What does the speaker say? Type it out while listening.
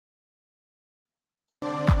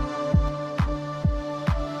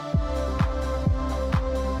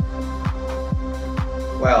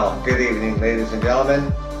Well, good evening, ladies and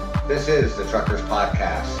gentlemen. This is the Truckers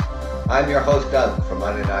Podcast. I'm your host, Doug, from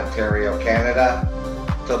London, Ontario, Canada.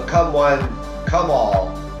 So come one, come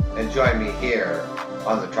all, and join me here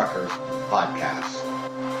on the Truckers Podcast.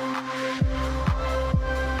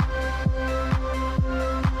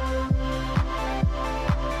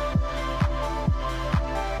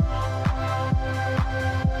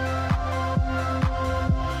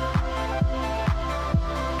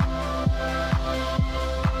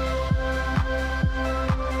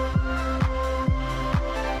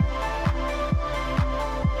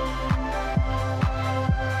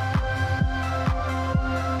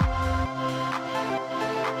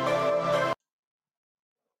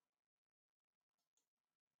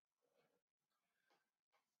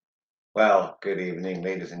 Well, good evening,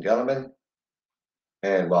 ladies and gentlemen,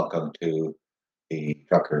 and welcome to the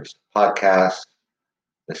Truckers Podcast,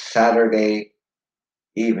 the Saturday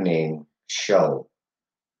evening show,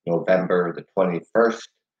 November the 21st,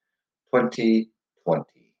 2020.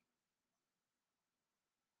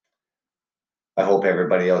 I hope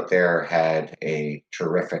everybody out there had a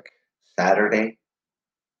terrific Saturday.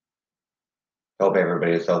 Hope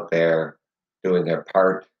everybody's out there doing their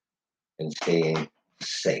part and staying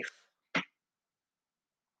safe.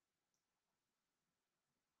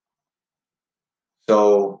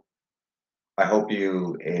 So I hope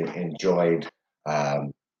you enjoyed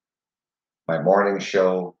my morning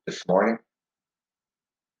show this morning.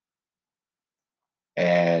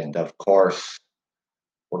 And of course,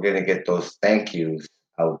 we're going to get those thank yous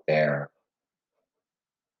out there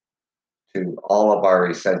to all of our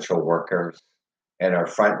essential workers and our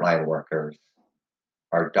frontline workers,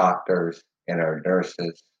 our doctors and our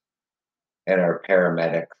nurses and our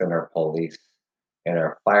paramedics and our police and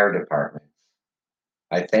our fire departments.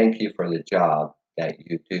 I thank you for the job that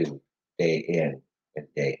you do day in and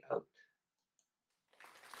day out.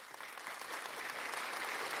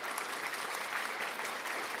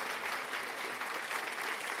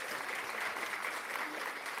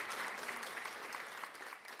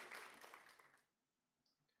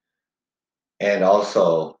 And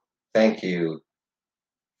also, thank you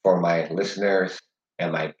for my listeners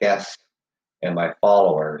and my guests and my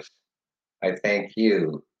followers. I thank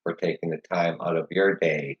you for taking the time out of your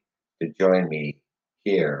day to join me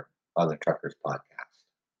here on the Truckers Podcast.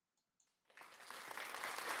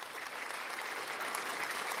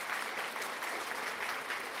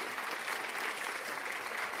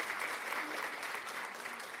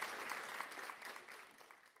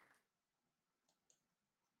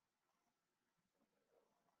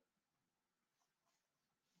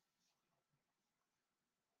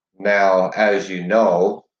 Now, as you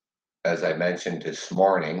know, as I mentioned this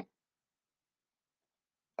morning,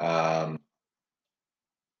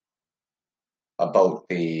 about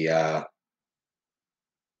the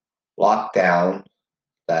lockdown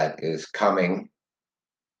that is coming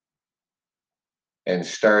and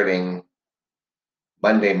starting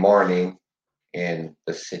Monday morning in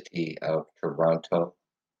the city of Toronto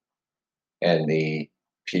and the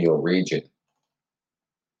Peel region.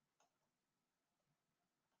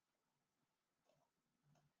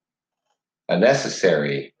 A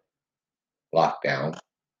necessary lockdown.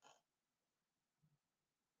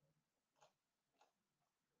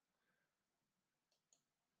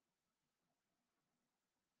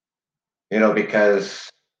 Because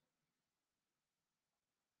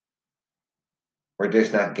we're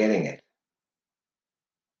just not getting it.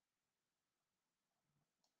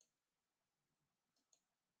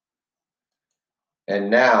 And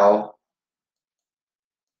now,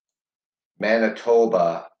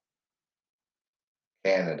 Manitoba,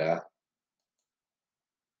 Canada,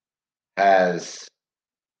 has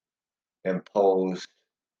imposed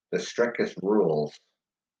the strictest rules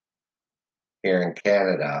here in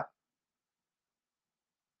Canada,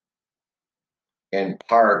 in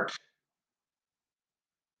part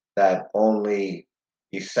that only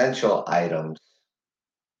essential items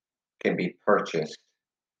can be purchased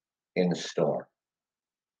in store.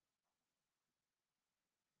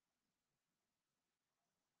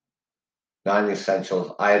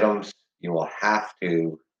 Non-essential items you will have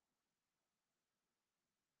to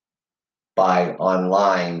buy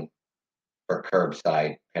online for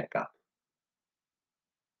curbside pickup.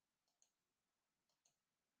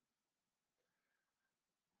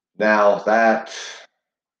 Now that,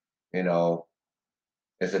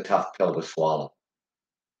 is a tough pill to swallow.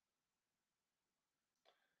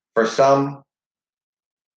 For some,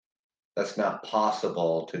 that's not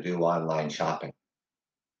possible to do online shopping,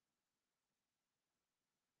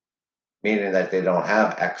 meaning that they don't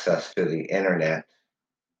have access to the internet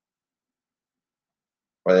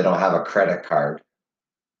or they don't have a credit card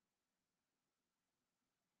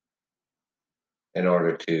in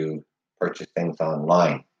order to purchase things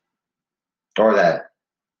online, or that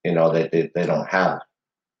they don't have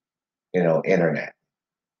internet.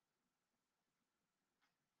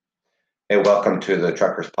 Hey, welcome to the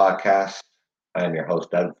Truckers Podcast. I'm your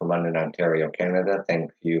host, Doug, from London, Ontario, Canada.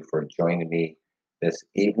 Thank you for joining me this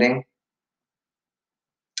evening.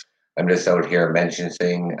 I'm just out here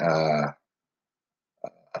mentioning a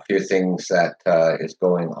few things that is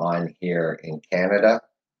going on here in Canada,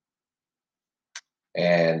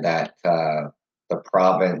 and that the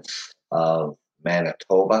province of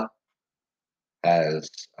Manitoba has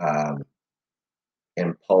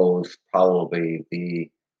imposed probably the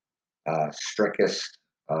strictest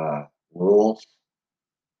rules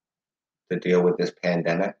to deal with this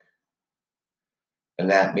pandemic. And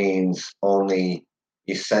that means only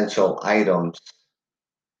essential items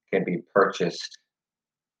can be purchased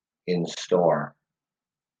in store.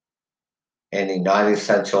 Any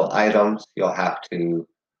non-essential items you'll have to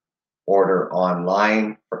order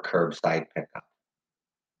online for curbside pickup.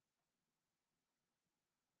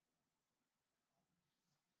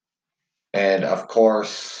 And of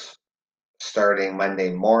course, starting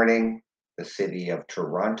Monday morning, the city of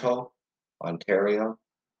Toronto, Ontario,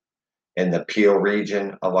 in the Peel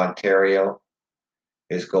region of Ontario,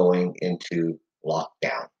 is going into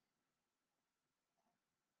lockdown.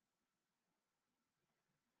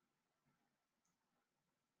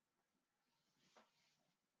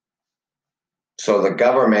 So the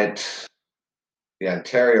government, the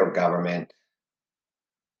Ontario government,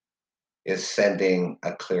 is sending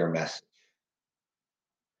a clear message.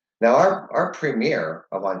 Now, our Premier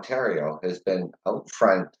of Ontario has been out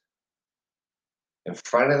front, in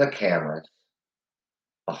front of the cameras,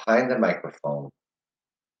 behind the microphone,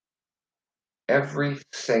 every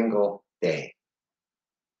single day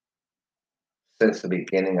since the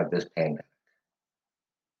beginning of this pandemic.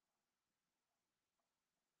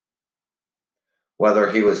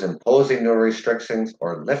 Whether he was imposing new restrictions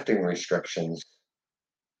or lifting restrictions,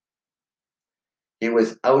 he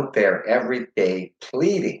was out there every day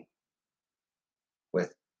pleading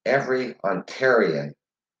with every Ontarian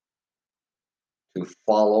to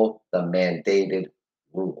follow the mandated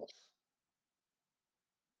rules.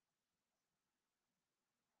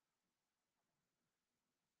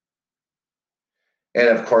 And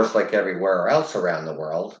of course, like everywhere else around the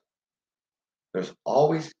world, there's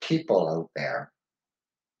always people out there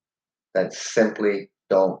that simply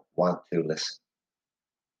don't want to listen.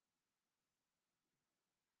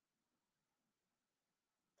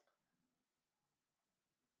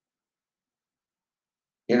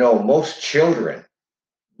 Most children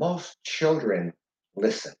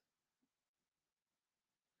listen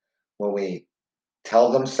when we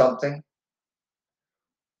tell them something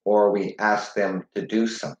or we ask them to do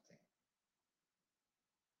something.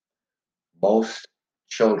 Most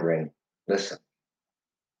children listen.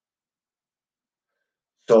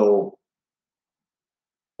 So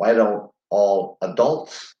why don't all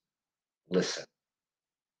adults listen?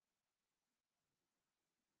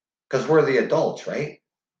 Because we're the adults, right?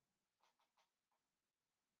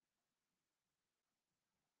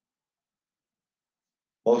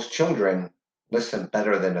 Most children listen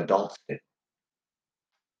better than adults do.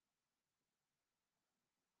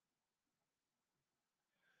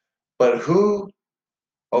 But who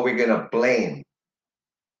are we going to blame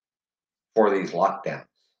for these lockdowns?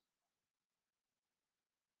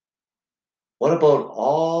 What about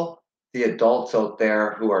all the adults out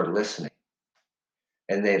there who are listening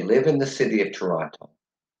and they live in the city of Toronto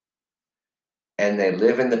and they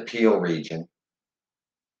live in the Peel region,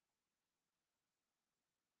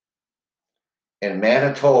 in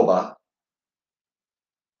Manitoba,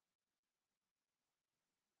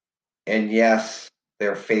 and yes,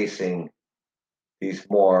 they're facing these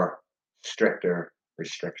more stricter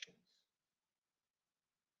restrictions.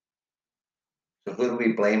 So who do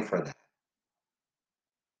we blame for that?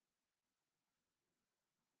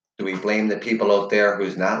 Do we blame the people out there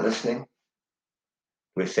who's not listening? Do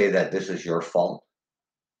we say that this is your fault?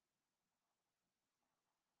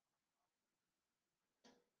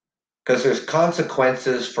 Because there's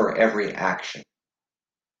consequences for every action.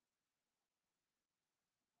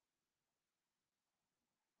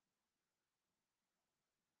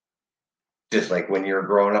 Just like when you're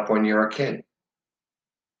growing up, when you're a kid.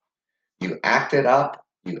 You acted up,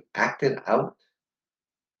 you acted out.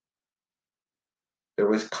 There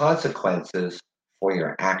was consequences for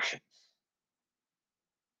your actions.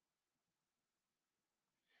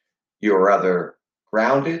 You were either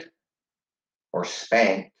grounded or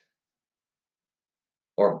spanked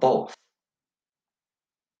or both.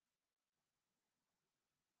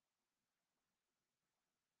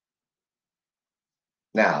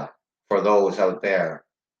 Now, for those out there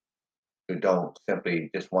who don't simply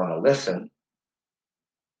just want to listen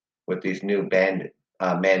with these new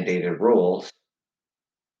mandated rules,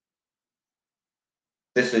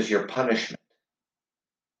 this is your punishment.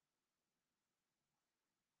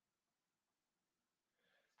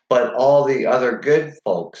 But all the other good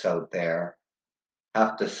folks out there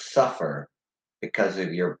have to suffer because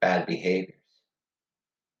of your bad behaviors.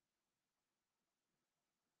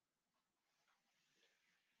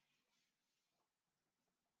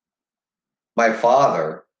 My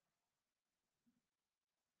father,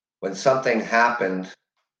 when something happened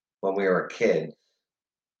when we were kids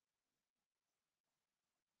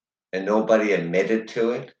and nobody admitted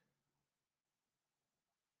to it,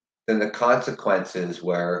 then the consequences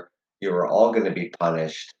were you were all going to be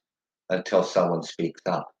punished until someone speaks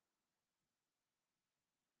up.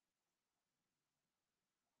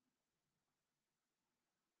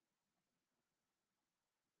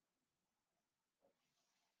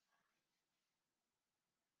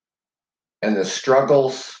 And the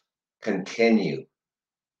struggles continue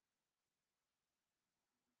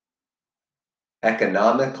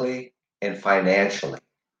economically and financially.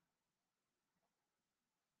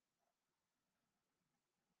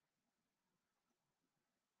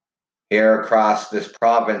 Here across this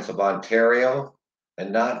province of Ontario,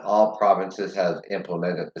 and not all provinces have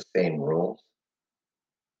implemented the same rules.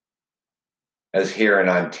 As here in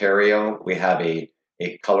Ontario, we have a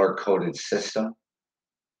color coded system.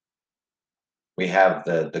 We have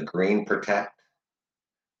the green protect,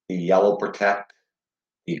 the yellow protect,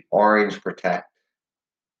 the orange protect,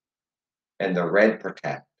 and the red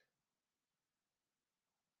protect.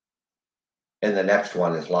 And the next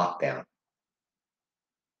one is lockdown.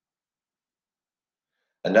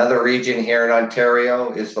 Another region here in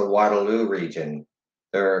Ontario is the Waterloo region.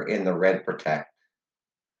 They're in the red protect.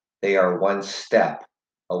 They are one step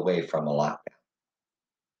away from a lockdown.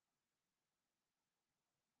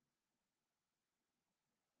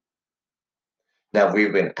 Now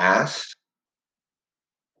we've been asked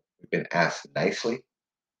nicely.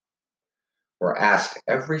 We're asked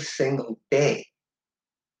every single day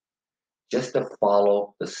just to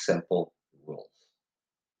follow the simple rules.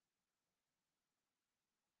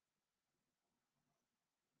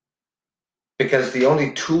 Because the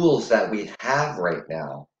only tools that we have right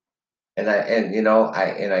now,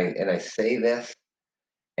 I say this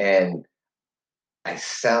and I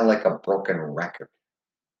sound like a broken record.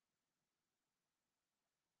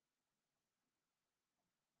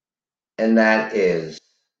 And that is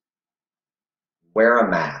wear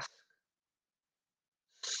a mask,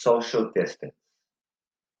 social distance,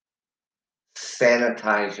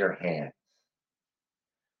 sanitize your hands,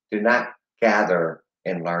 do not gather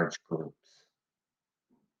in large groups.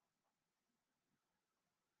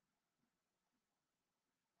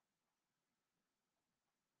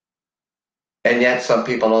 And yet, some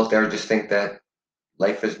people out there just think that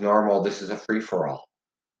life is normal. This is a free for all.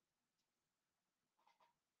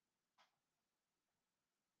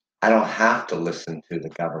 I don't have to listen to the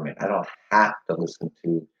government. I don't have to listen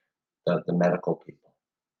to the medical people.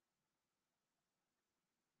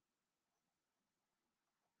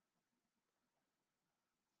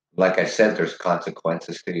 Like I said, there's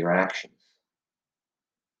consequences to your actions.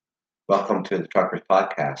 Welcome to the Truckers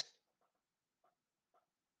Podcast.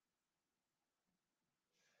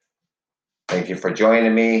 Thank you for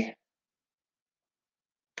joining me.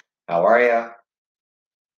 How are you?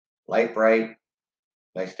 Light bright.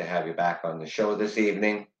 Nice to have you back on the show this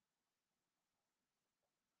evening.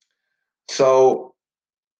 So,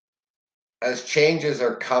 as changes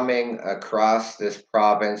are coming across this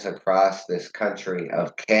province, across this country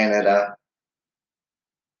of Canada,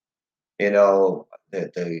 the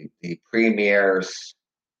premiers,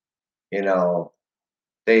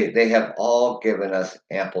 they have all given us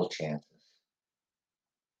ample chances.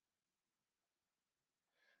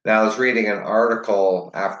 Now, I was reading an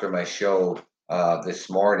article after my show this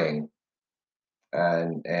morning,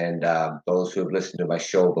 and those who have listened to my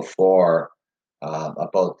show before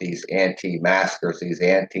about these anti-maskers, these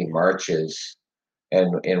anti-marches,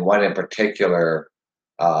 and one in particular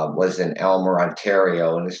was in Elmer,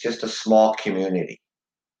 Ontario, and it's just a small community.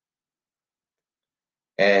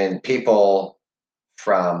 And people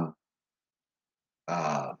from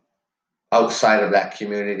outside of that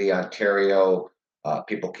community, Ontario,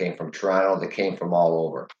 people came from Toronto, they came from all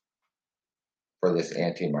over for this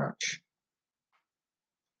anti-march.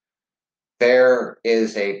 There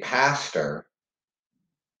is a pastor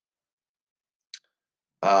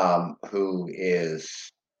who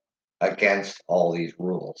is against all these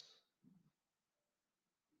rules.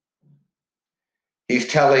 He's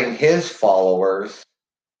telling his followers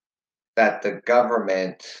that the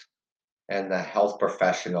government and the health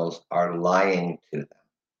professionals are lying to them.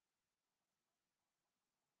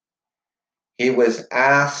 He was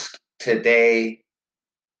asked today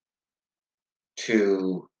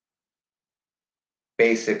to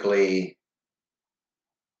basically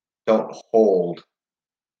don't hold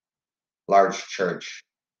large church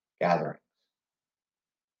gatherings.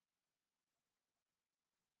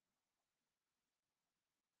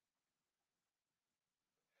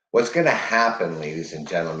 What's going to happen, ladies and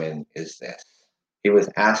gentlemen, is this. He was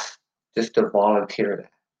asked just to volunteer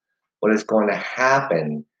that. What is going to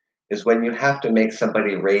happen is when you have to make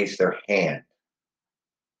somebody raise their hand,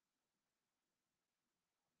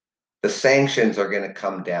 the sanctions are going to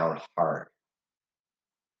come down hard.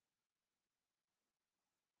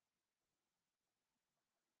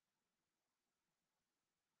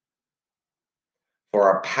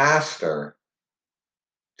 For a pastor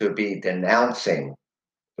to be denouncing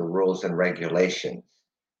the rules and regulations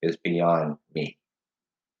is beyond me.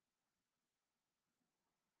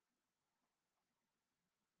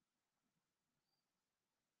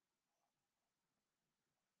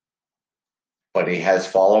 But he has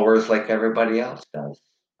followers like everybody else does,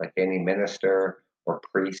 like any minister or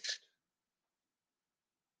priest.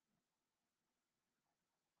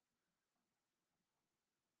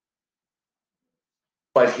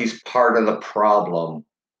 But he's part of the problem,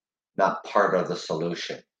 not part of the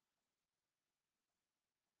solution.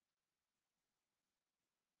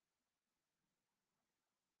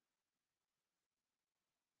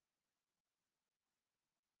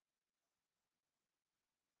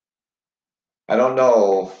 I don't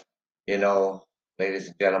know, ladies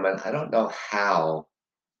and gentlemen, I don't know how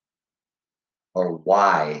or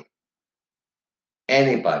why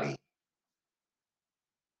anybody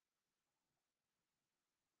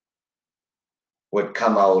would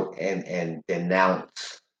come out and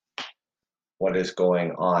denounce what is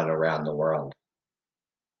going on around the world.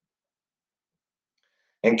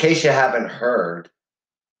 In case you haven't heard,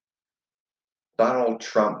 Donald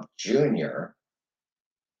Trump Jr.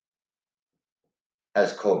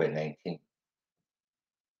 has COVID-19.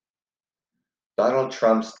 Donald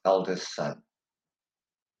Trump's eldest son.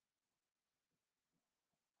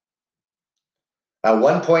 At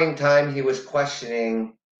one point in time, he was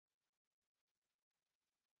questioning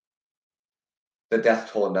the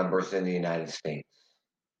death toll numbers in the United States,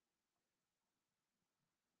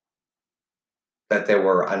 that they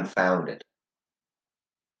were unfounded.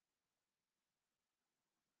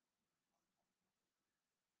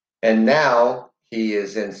 And now he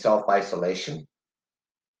is in self-isolation.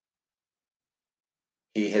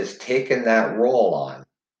 He has taken that role on.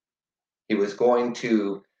 He was going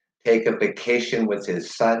to take a vacation with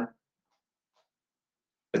his son,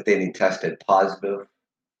 but then he tested positive,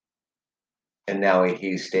 and now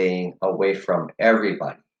he's staying away from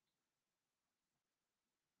everybody.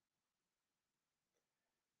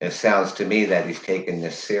 It sounds to me that he's taken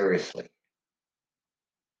this seriously.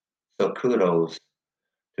 So kudos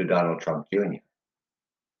to Donald Trump Jr.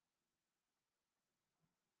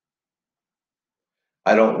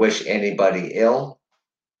 I don't wish anybody ill.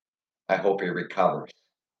 I hope he recovers.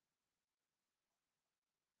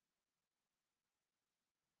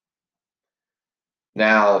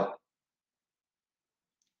 Now,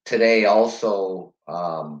 today also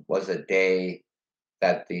was a day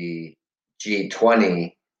that the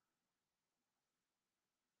G20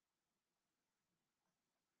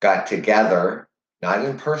 got together, not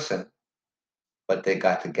in person, but they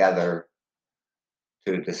got together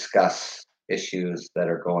to discuss issues that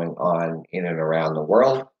are going on in and around the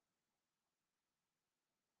world.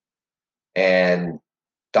 And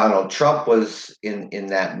Donald Trump was in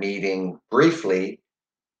that meeting briefly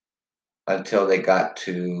until they got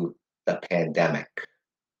to the pandemic,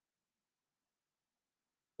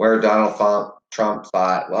 where Donald Trump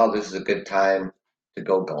thought, well, this is a good time to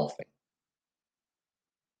go golfing.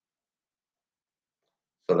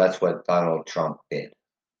 So that's what Donald Trump did.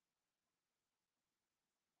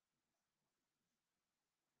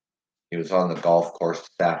 He was on the golf course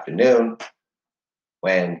this afternoon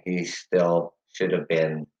when he still should have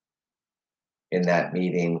been in that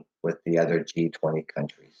meeting with the other G20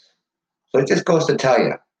 countries. So it just goes to tell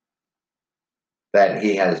you that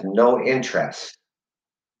he has no interest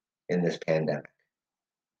in this pandemic.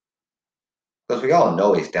 Because we all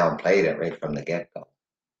know he's downplayed it right from the get-go.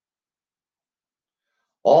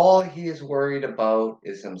 All he is worried about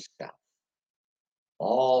is himself.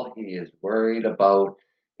 All he is worried about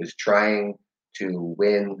is trying to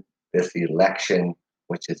win this election,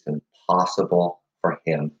 which is impossible for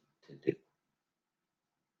him to do.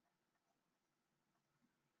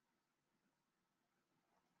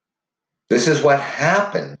 This is what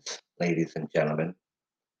happens, ladies and gentlemen,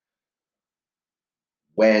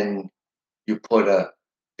 when you put a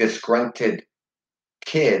disgruntled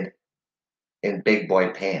kid in big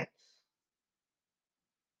boy pants.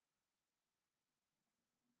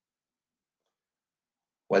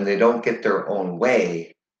 When they don't get their own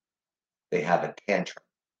way, they have a tantrum.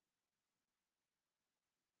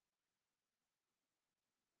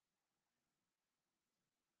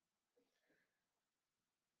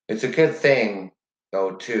 It's a good thing,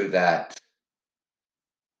 though, too, that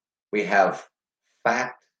we have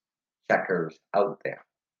fact checkers out there.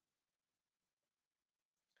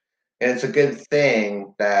 And it's a good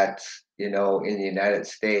thing that, in the United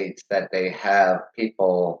States, that they have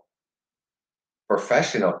people,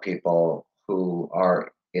 professional people, who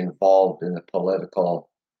are involved in the political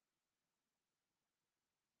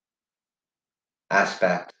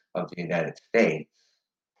aspect of the United States.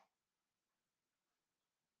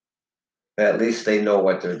 But at least they know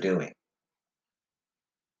what they're doing.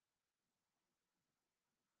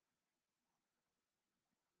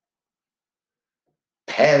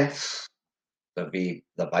 Pence, the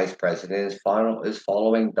vice president, is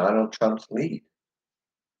following Donald Trump's lead.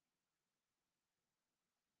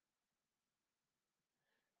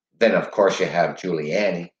 Then, of course, you have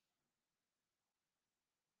Giuliani.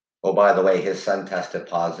 Oh, by the way, his son tested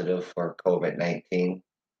positive for COVID-19.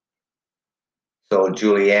 So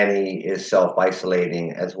Giuliani is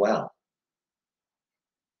self-isolating as well.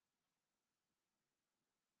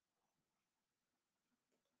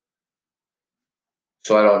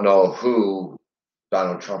 So I don't know who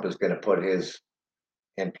Donald Trump is going to put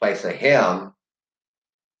in place of him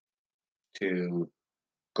to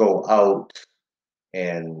go out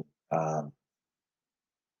and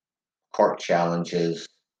court challenges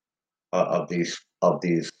of these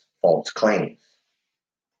false claims.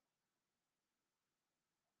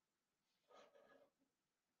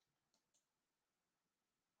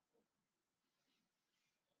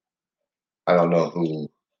 I don't know who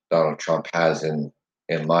Donald Trump has in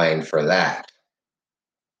mind for that.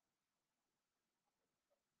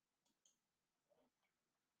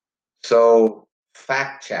 So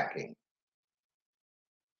fact checking.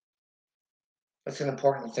 That's an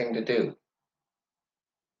important thing to do,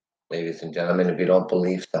 ladies and gentlemen, if you don't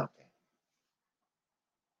believe something.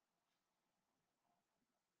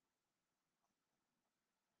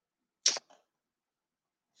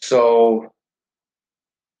 So,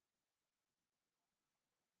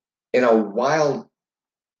 in a wild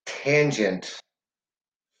tangent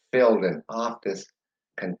filled and often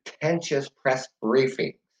contentious press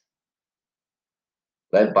briefing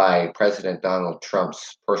led by President Donald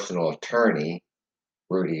Trump's personal attorney,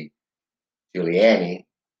 Rudy Giuliani,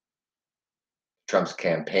 Trump's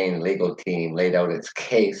campaign legal team laid out its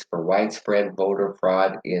case for widespread voter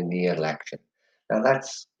fraud in the election. Now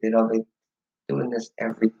that's, they're doing this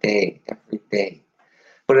every day.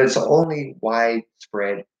 But it's only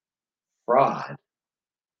widespread fraud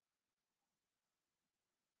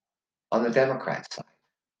on the Democrat side,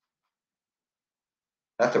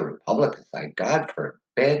 not the Republican side. God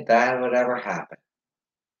forbid that would ever happen.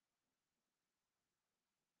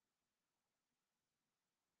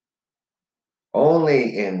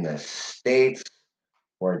 Only in the states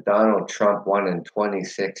where Donald Trump won in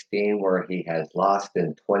 2016, where he has lost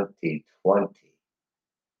in 2020.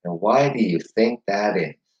 And why do you think that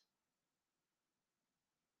is?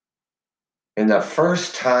 In the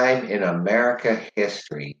first time in America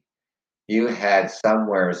history, you had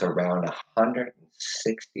somewheres around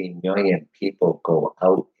 160 million people go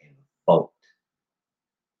out and vote.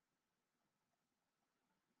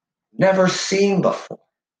 Never seen before.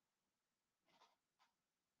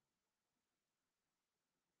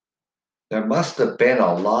 There must have been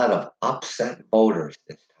a lot of upset voters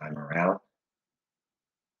this time around.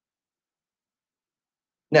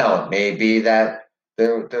 Now, it may be that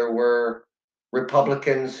there were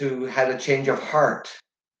Republicans who had a change of heart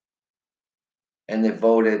and they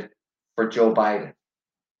voted for Joe Biden.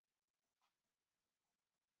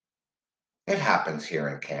 It happens here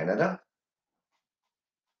in Canada.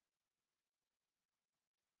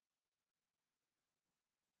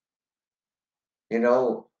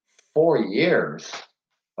 4 years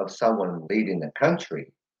of someone leading the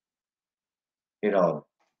country,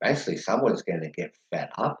 eventually someone's going to get fed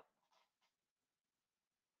up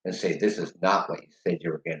and say, this is not what you said you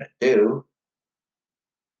were going to do.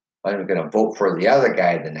 I'm going to vote for the other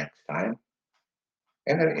guy the next time.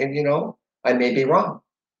 And I may be wrong.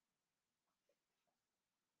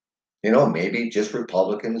 Maybe just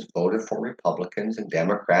Republicans voted for Republicans and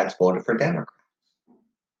Democrats voted for Democrats.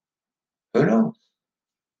 Who knows?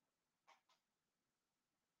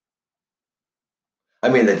 I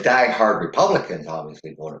mean, the die-hard Republicans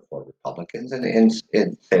obviously voted for Republicans, and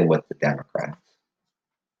same with the Democrats.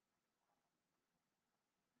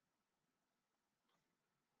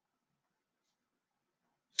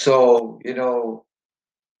 So, you're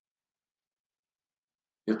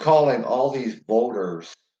calling all these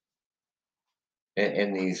voters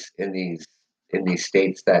in these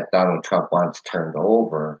states that Donald Trump wants turned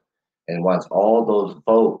over and wants all those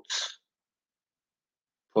votes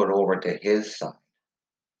put over to his side.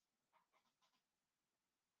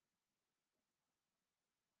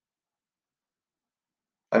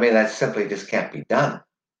 I mean, that simply just can't be done.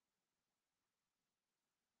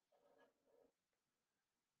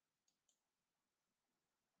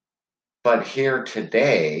 But here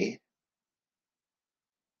today,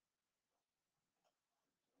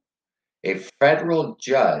 a federal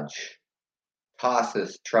judge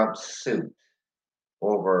tosses Trump's suit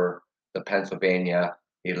over the Pennsylvania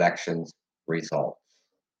elections results.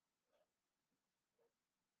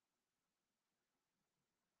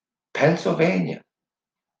 Pennsylvania.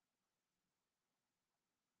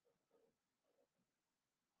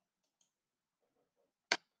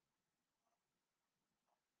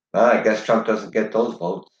 Well, I guess Trump doesn't get those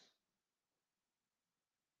votes.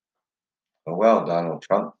 Oh well, Donald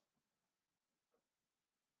Trump.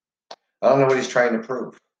 I don't know what he's trying to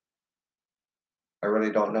prove. I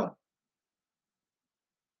really don't know.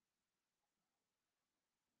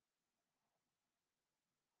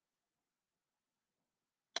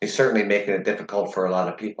 He's certainly making it difficult for a lot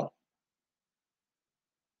of people.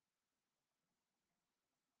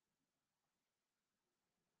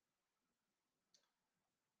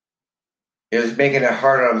 He was making it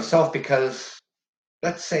hard on himself because,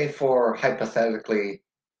 let's say, for hypothetically,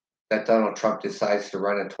 that Donald Trump decides to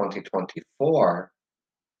run in 2024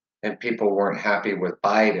 and people weren't happy with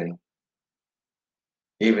Biden,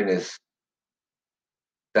 even as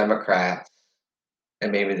Democrats,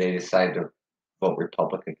 and maybe they decide to vote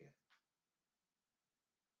Republican again.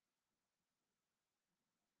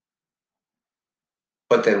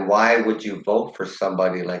 But then why would you vote for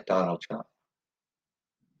somebody like Donald Trump?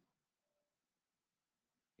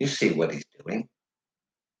 You see what he's doing.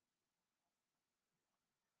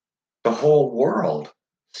 The whole world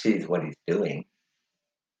sees what he's doing.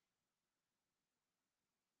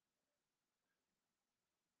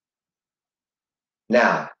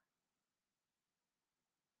 Now,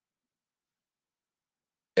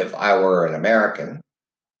 if I were an American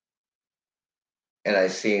and I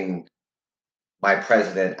seen my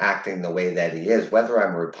president acting the way that he is, whether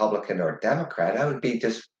I'm a Republican or a Democrat, I would be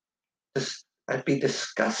just I'd be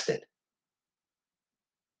disgusted.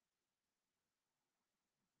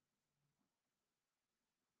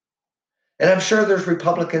 And I'm sure there's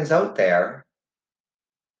Republicans out there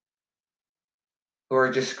who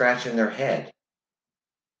are just scratching their head.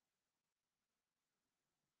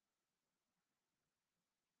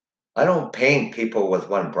 I don't paint people with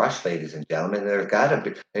one brush, ladies and gentlemen. There's got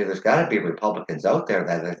to be Republicans out there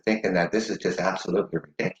that are thinking that this is just absolutely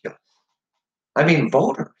ridiculous. I mean,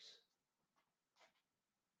 voters.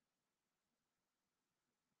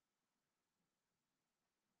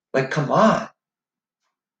 Like, come on.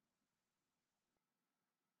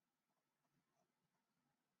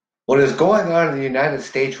 What is going on in the United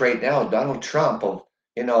States right now, Donald Trump,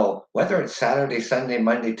 whether it's Saturday, Sunday,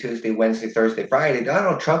 Monday, Tuesday, Wednesday, Thursday, Friday,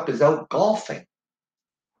 Donald Trump is out golfing.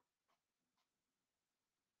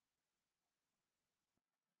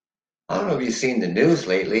 I don't know if you've seen the news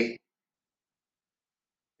lately.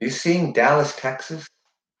 You've seen Dallas, Texas,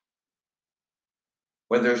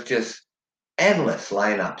 where there's just endless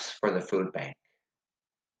lineups for the food bank.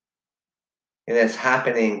 And it's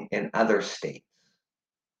happening in other states.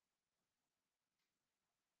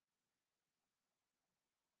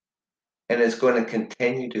 And it's going to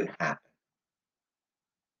continue to happen.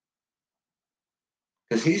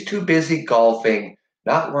 Because he's too busy golfing,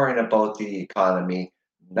 not worrying about the economy,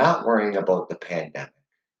 not worrying about the pandemic.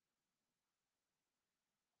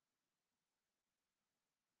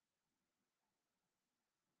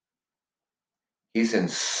 He's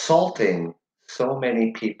insulting so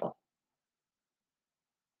many people.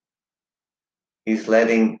 He's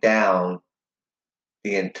letting down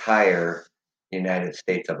the entire United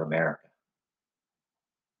States of America.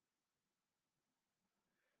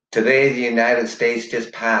 Today, the United States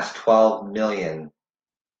just passed 12 million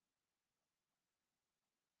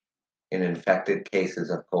in infected cases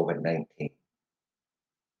of COVID 19.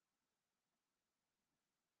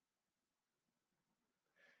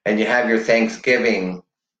 And you have your Thanksgiving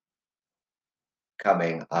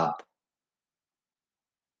coming up.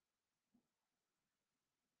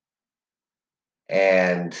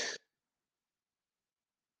 And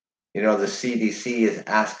The CDC is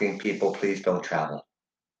asking people, please don't travel.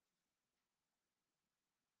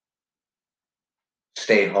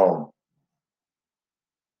 Stay home.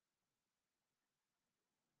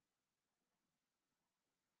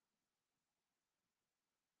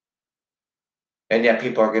 And yet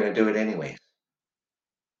people are going to do it anyways.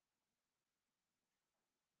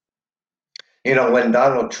 When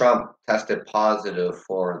Donald Trump tested positive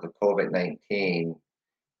for the COVID-19,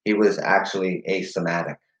 he was actually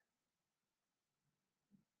asymptomatic.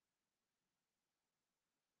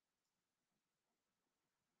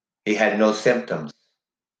 He had no symptoms.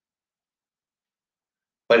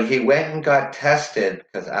 But he went and got tested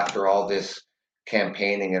because after all this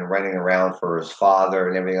campaigning and running around for his father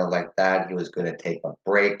and everything like that, he was going to take a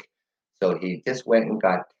break. So he just went and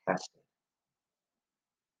got tested.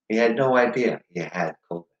 He had no idea he had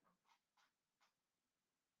COVID.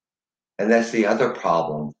 And that's the other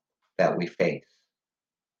problem that we face.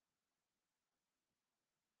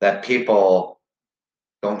 That people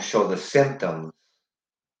don't show the symptoms,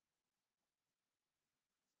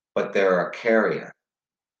 but they're a carrier.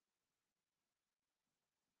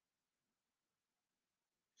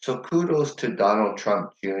 So kudos to Donald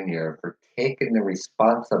Trump Jr. for taking the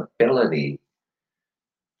responsibility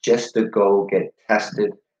just to go get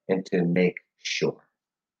tested and to make sure.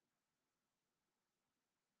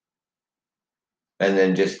 And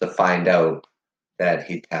then just to find out that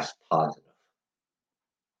he tests positive.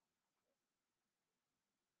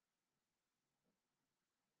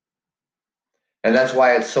 And that's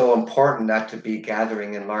why it's so important not to be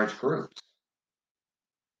gathering in large groups.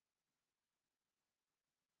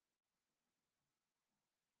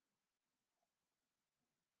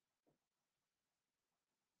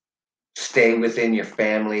 Stay within your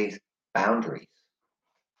family's boundaries.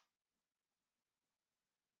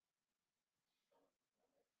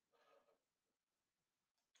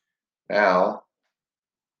 Now,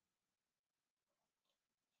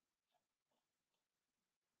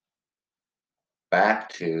 back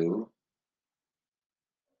to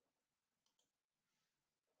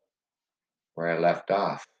where I left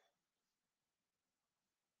off.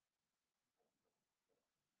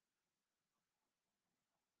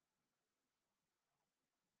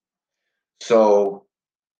 So,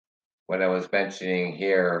 when I was mentioning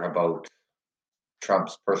here about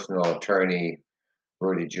Trump's personal attorney,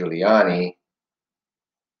 Rudy Giuliani,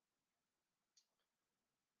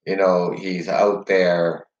 he's out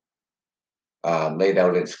there, laid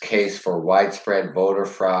out its case for widespread voter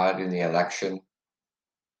fraud in the election.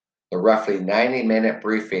 The roughly 90-minute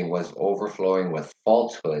briefing was overflowing with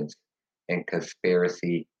falsehoods and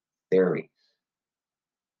conspiracy theories.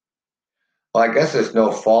 Well, I guess there's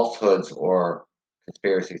no falsehoods or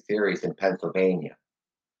conspiracy theories in Pennsylvania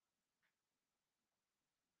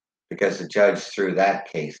because the judge threw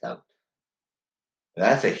that case out.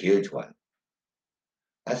 That's a huge one.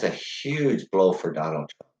 That's a huge blow for Donald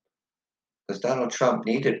Trump because Donald Trump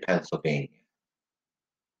needed Pennsylvania.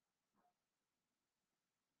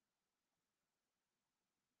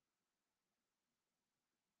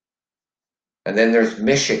 And then there's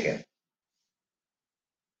Michigan,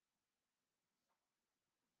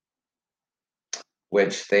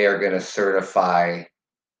 which they are going to certify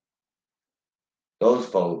those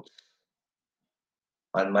votes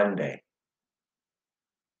on Monday.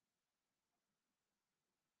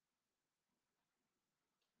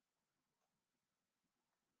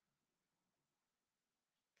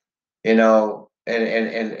 And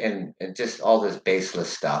just all this baseless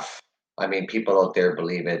stuff. I mean, people out there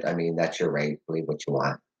believe it. I mean, that's your right. Believe what you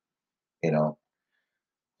want. You know,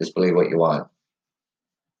 just believe what you want.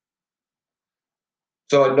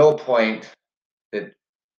 So at no point did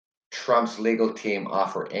Trump's legal team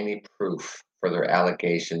offer any proof for their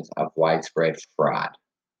allegations of widespread fraud.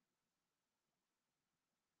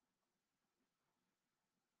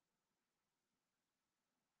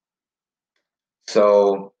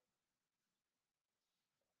 So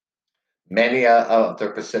many of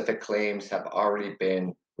their specific claims have already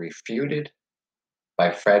been refuted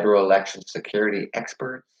by federal election security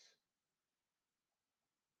experts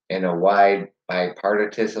and a wide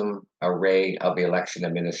bipartisan array of election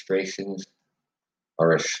administrations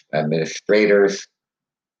or administrators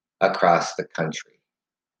across the country.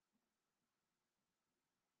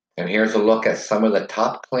 And here's a look at some of the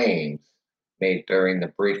top claims made during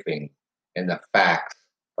the briefing and the facts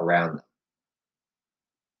around them.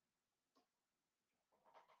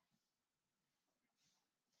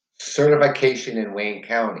 Certification in Wayne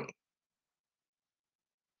County.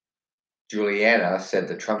 Juliana said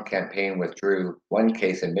the Trump campaign withdrew one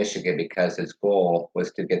case in Michigan because its goal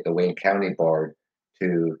was to get the Wayne County board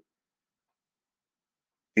to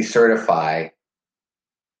decertify,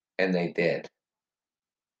 and they did.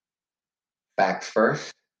 Facts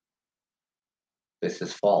first, this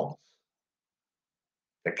is false.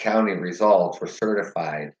 The county results were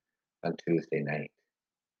certified on Tuesday night.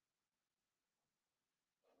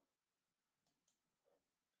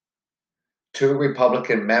 Two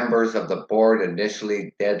Republican members of the board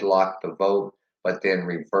initially deadlocked the vote, but then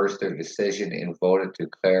reversed their decision and voted to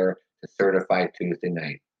certify Tuesday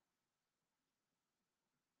night.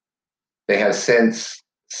 They have since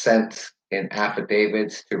sent in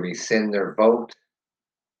affidavits to rescind their vote,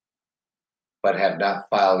 but have not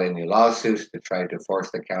filed any lawsuits to try to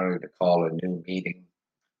force the county to call a new meeting.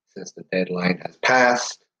 Since the deadline has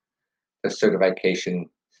passed, the certification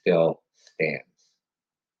still stands.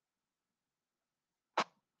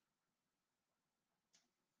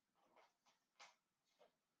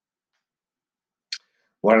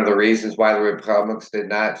 One of the reasons why the Republicans did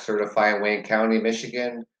not certify in Wayne County,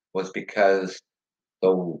 Michigan, was because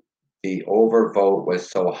the overvote was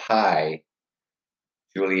so high.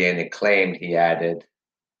 Giuliani claimed, he added,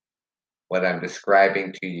 "What I'm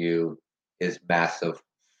describing to you is massive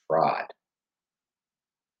fraud."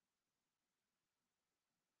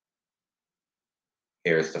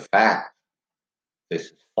 Here's the fact.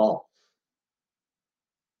 This is false.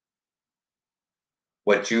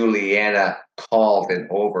 What Juliana called an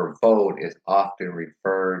overvote is often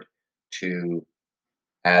referred to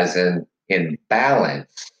as an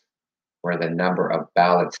imbalance, where the number of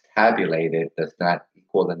ballots tabulated does not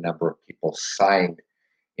equal the number of people signed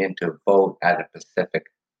in to vote at a specific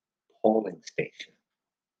polling station.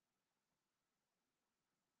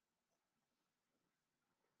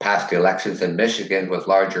 Past elections in Michigan with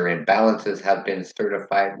larger imbalances have been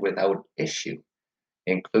certified without issue,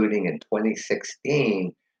 including in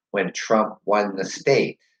 2016 when Trump won the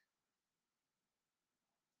state.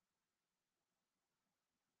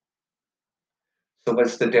 So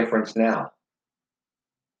what's the difference now?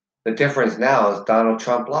 The difference now is Donald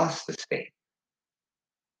Trump lost the state.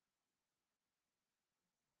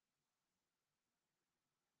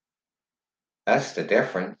 That's the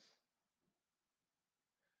difference.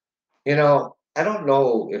 I don't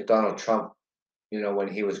know if Donald Trump, when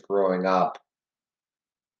he was growing up,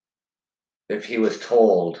 if he was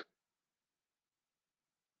told,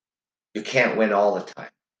 you can't win all the time.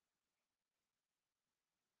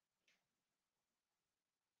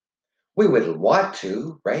 We would want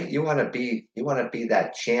to, right? You want to be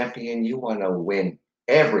that champion. You want to win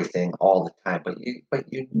everything all the time, but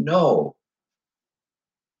you know,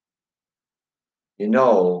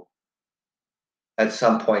 at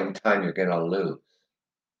some point in time you're going to lose.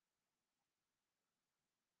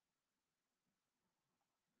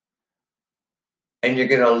 And you're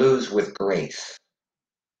going to lose with grace.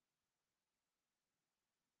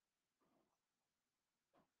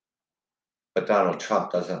 But Donald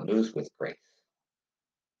Trump doesn't lose with grace.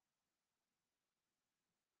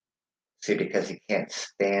 See, because he can't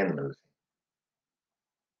stand losing.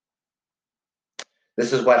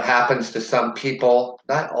 This is what happens to some people,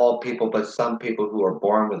 not all people, but some people who are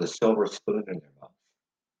born with a silver spoon in their mouth.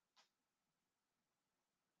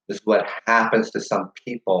 This is what happens to some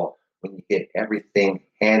people when you get everything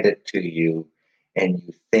handed to you and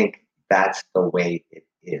you think that's the way it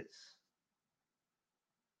is.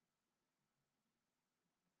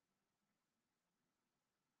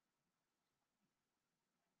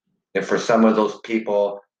 And for some of those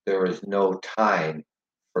people, there is no time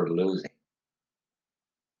for losing.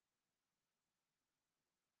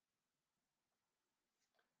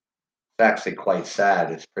 It's actually quite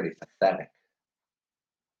sad. It's pretty pathetic.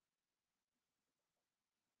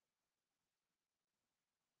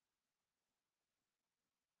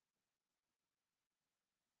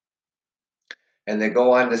 And they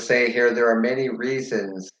go on to say here there are many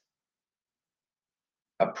reasons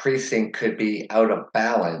a precinct could be out of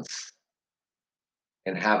balance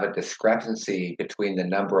and have a discrepancy between the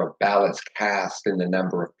number of ballots cast and the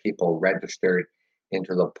number of people registered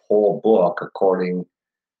into the poll book, according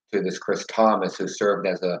to this Chris Thomas, who served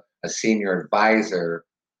as a senior advisor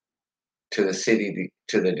to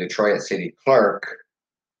the Detroit city clerk,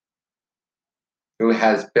 who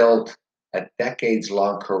has built a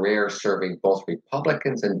decades-long career serving both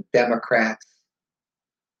Republicans and Democrats,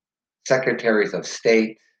 secretaries of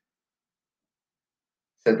state,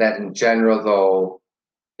 said that in general, though,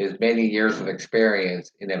 his many years of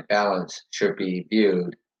experience in imbalance should be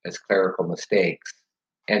viewed as clerical mistakes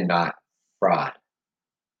and not fraud.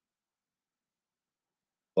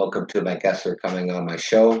 Welcome to my guests who are coming on my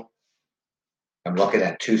show. I'm looking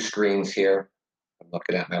at two screens here. I'm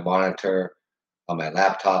looking at my monitor on my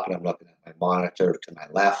laptop, and I'm looking at my monitor to my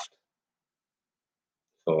left.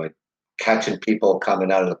 So catching people coming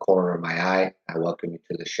out of the corner of my eye, I welcome you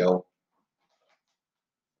to the show.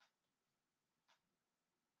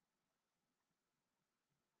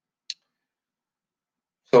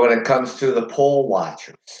 So when it comes to the poll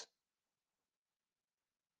watchers,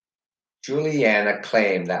 Juliana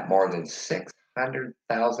claimed that more than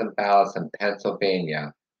 600,000 ballots in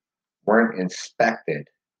Pennsylvania weren't inspected,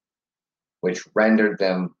 which rendered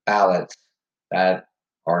them ballots that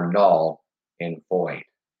are null and void.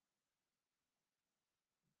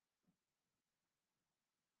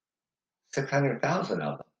 600,000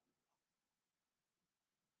 of them.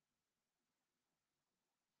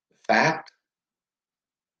 Fact,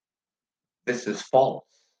 this is false.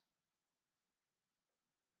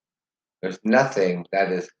 There's nothing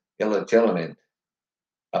that is illegitimate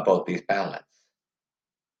about these ballots.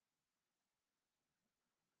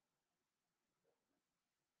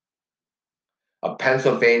 A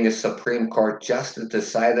Pennsylvania Supreme Court justice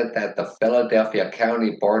decided that the Philadelphia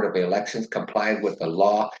County Board of Elections complied with the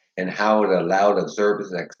law and how it allowed observers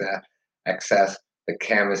to access the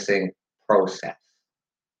canvassing process.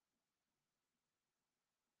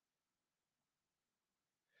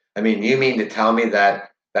 I mean, you mean to tell me that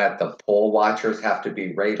the poll watchers have to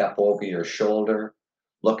be right up over your shoulder,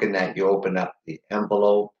 looking at you open up the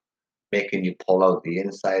envelope, making you pull out the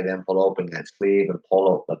inside envelope and that sleeve and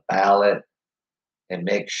pull out the ballot and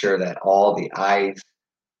make sure that all the I's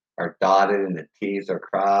are dotted and the T's are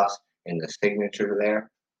crossed and the signature there?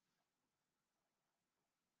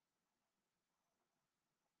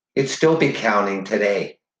 It'd still be counting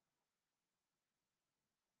today.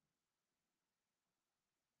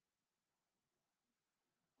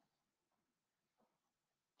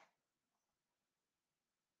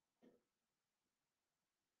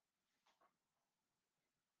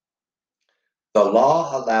 The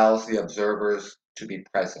law allows the observers to be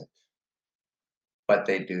present, but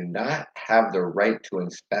they do not have the right to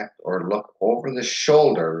inspect or look over the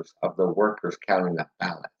shoulders of the workers counting the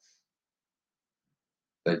ballots.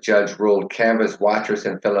 The judge ruled canvass watchers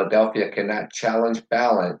in Philadelphia cannot challenge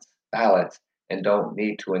ballots and don't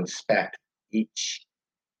need to inspect each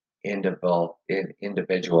individual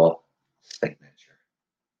signature.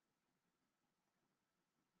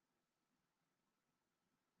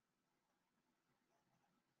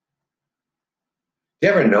 Do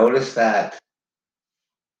you ever notice that?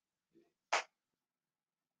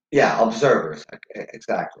 Yeah, observers,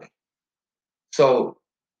 exactly. So,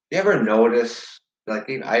 you ever notice, like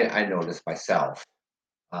I notice myself,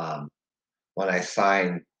 um, when I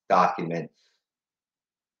sign documents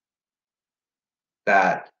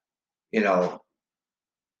that, you know,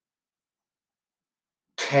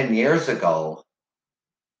 10 years ago,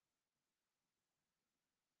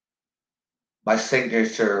 my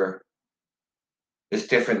signature is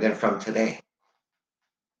different than from today.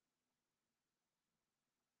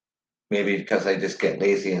 Maybe because I just get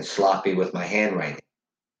lazy and sloppy with my handwriting.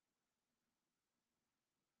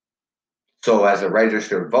 So, as a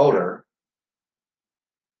registered voter,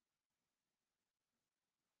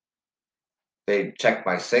 they check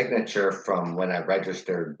my signature from when I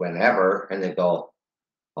registered whenever, and they go,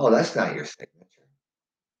 "Oh, that's not your signature."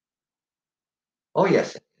 Oh,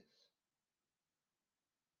 yes, it is.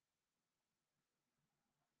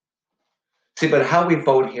 See, but how we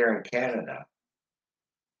vote here in Canada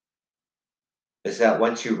is that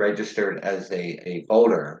once you registered as a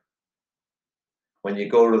voter, when you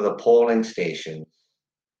go to the polling stations,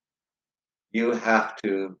 you have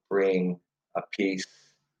to bring a piece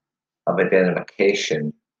of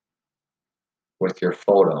identification with your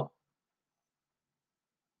photo.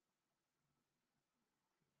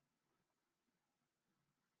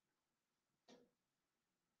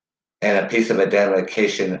 And a piece of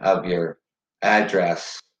identification of your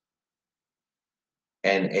address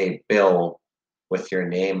and a bill with your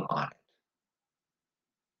name on it.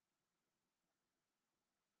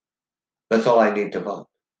 That's all I need to vote.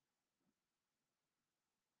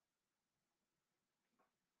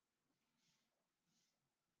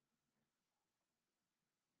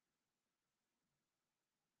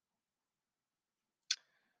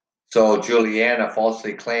 So Juliana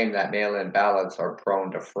falsely claimed that mail-in ballots are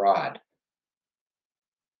prone to fraud.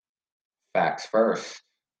 Facts first.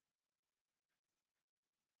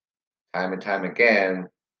 Time and time again,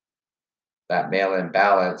 that mail-in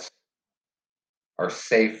ballots are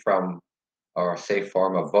safe from or a safe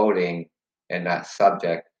form of voting and not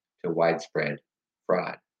subject to widespread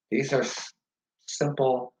fraud. These are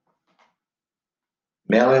simple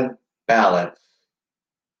mail-in ballots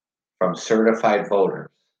from certified voters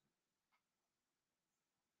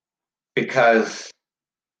because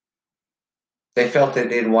they felt they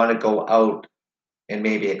didn't want to go out and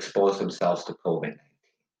maybe expose themselves to COVID-19.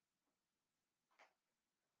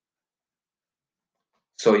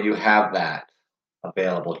 So you have that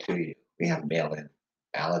available to you. We have mail-in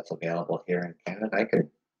ballots available here in Canada. I can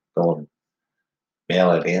go and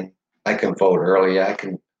mail it in. I can vote early. I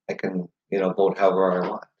can vote however I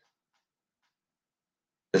want.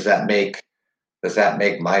 Does that make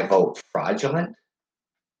my vote fraudulent?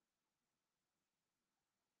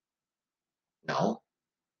 No.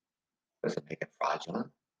 Does it make it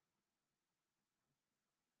fraudulent?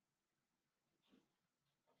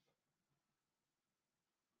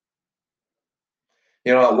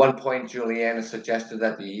 At one point, Juliana suggested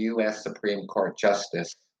that the U.S. Supreme Court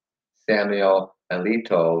Justice Samuel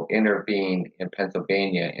Alito intervened in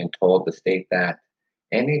Pennsylvania and told the state that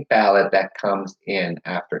any ballot that comes in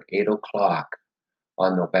after 8 o'clock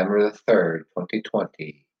on November the 3rd,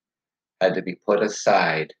 2020, had to be put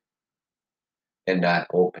aside and not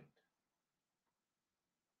opened.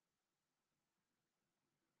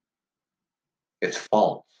 It's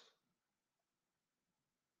false.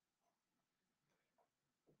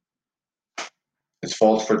 It's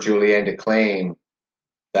false for Julianne to claim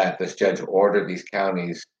that this judge ordered these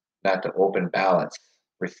counties not to open ballots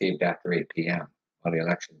received after 8 p.m. on the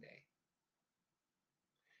election day.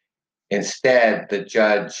 Instead, the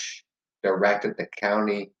judge directed the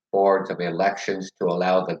county boards of elections to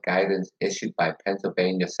allow the guidance issued by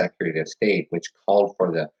Pennsylvania Secretary of State, which called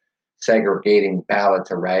for the segregating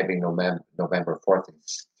ballots arriving November 4th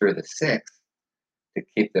through the 6th, to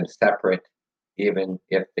keep them separate even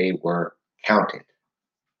if they were counted.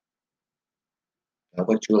 Now,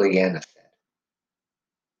 what Juliana said.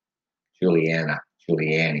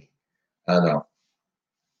 Giuliani. I don't know.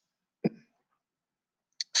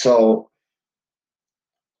 So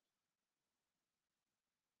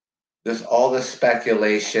there's all this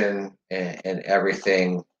speculation and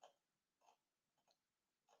everything.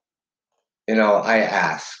 I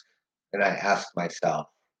ask myself,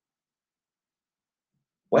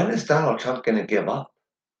 when is Donald Trump going to give up?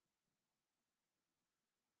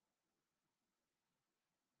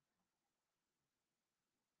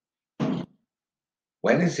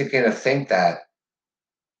 When is he going to think that,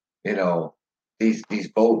 these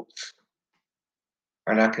votes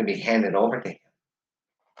are not going to be handed over to him?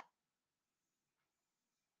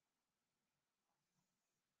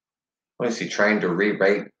 What is he trying to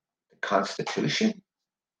rewrite the Constitution?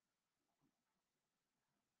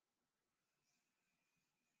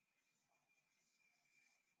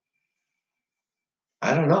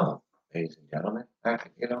 I don't know, ladies and gentlemen. I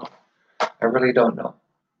really don't know.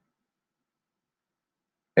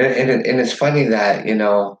 And it's funny that,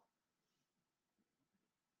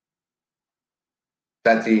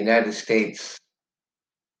 that the United States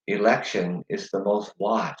election is the most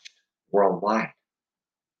watched worldwide.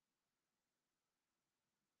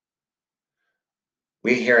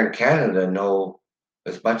 We here in Canada know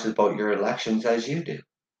as much about your elections as you do.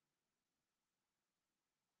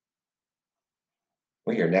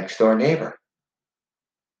 We're your next door neighbor.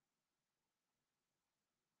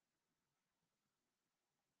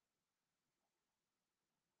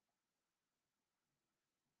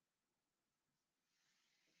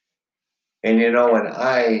 And when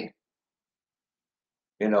I,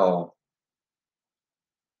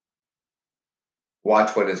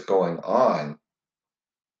 watch what is going on,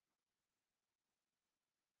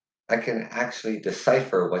 I can actually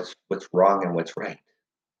decipher what's wrong and what's right.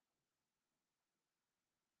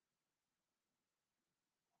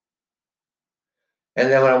 And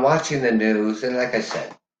then when I'm watching the news, and like I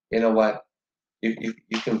said, you know what? You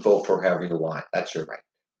can vote for whoever you want. That's your right.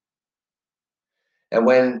 And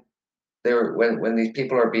when these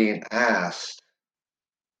people are being asked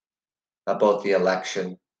about the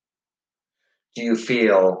election, do you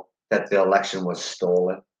feel that the election was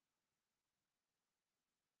stolen?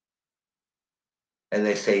 And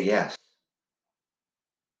they say yes.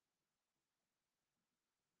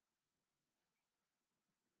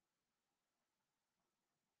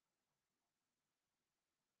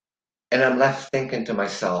 And I'm left thinking to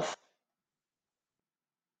myself,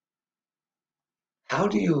 how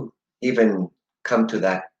do you even come to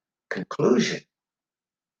that conclusion?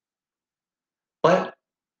 But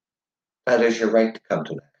that is your right to come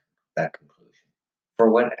to that conclusion for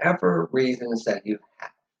whatever reasons that you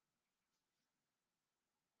have.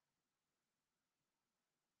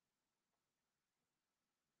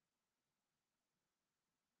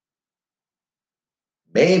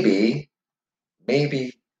 Maybe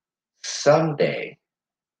someday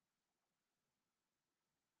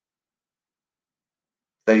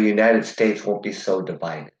the United States won't be so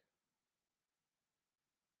divided.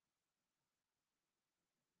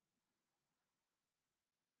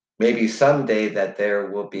 maybe someday that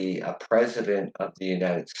there will be a president of the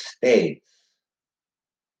United States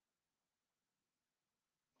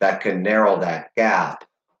that can narrow that gap,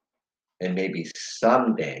 and maybe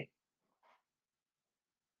someday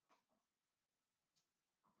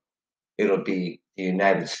it'll be the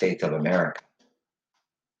United States of America.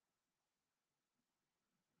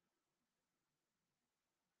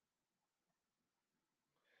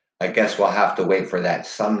 I guess we'll have to wait for that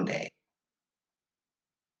someday.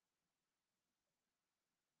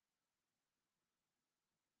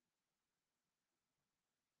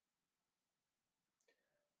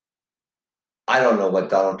 I don't know what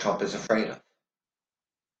Donald Trump is afraid of.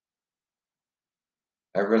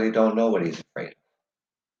 I really don't know what he's afraid of.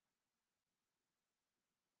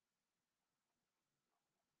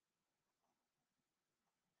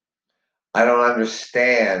 I don't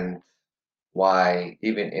understand why,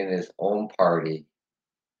 even in his own party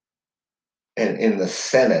and in the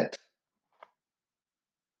Senate,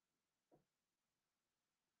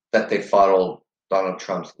 that they follow Donald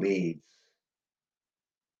Trump's leads.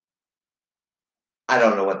 I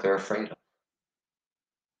don't know what they're afraid of.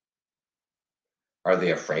 Are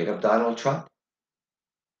they afraid of Donald Trump?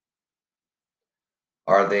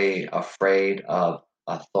 Are they afraid of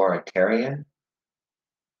authoritarian?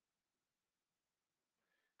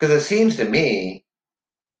 Because it seems to me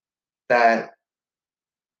that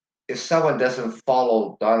if someone doesn't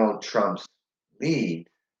follow Donald Trump's lead,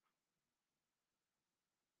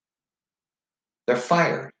 they're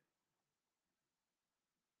fired.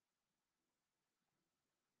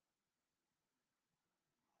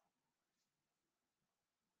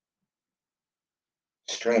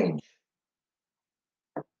 Strange.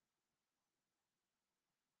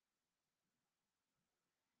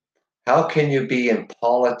 How can you be in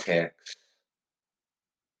politics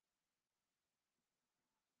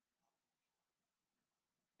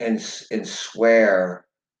and swear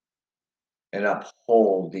and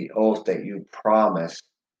uphold the oath that you promised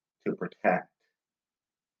to protect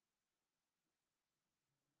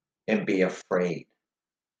and be afraid?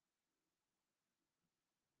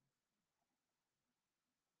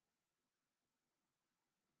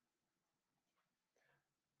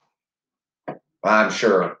 I'm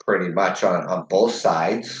sure pretty much on both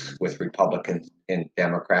sides with Republicans and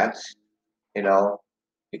Democrats, you know,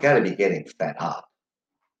 you got to be getting fed up.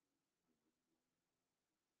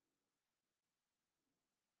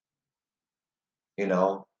 You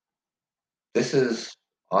know, this is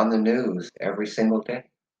on the news every single day.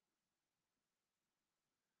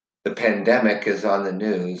 The pandemic is on the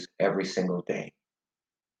news every single day.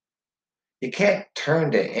 You can't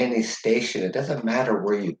turn to any station. It doesn't matter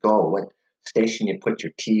where you go, what station you put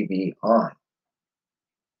your TV on.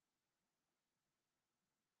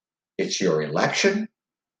 It's your election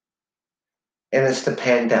and it's the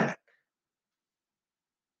pandemic.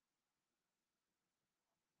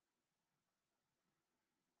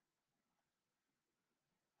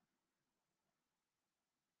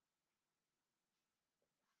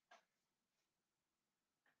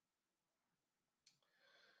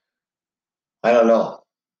 I don't know.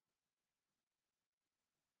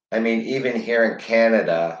 I mean, even here in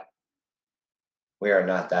Canada, we are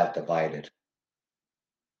not that divided.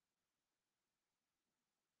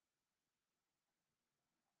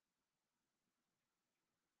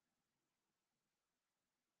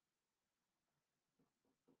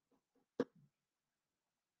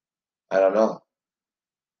 I don't know.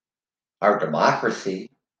 Our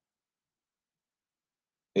democracy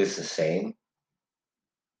is the same.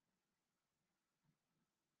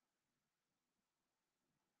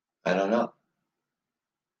 I don't know.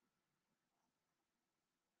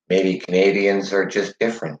 Maybe Canadians are just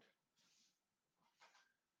different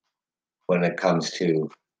when it comes to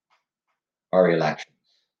our elections.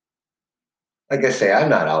 Like I say, I'm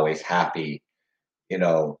not always happy, you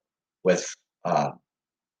know, with uh,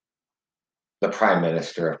 the Prime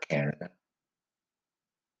Minister of Canada.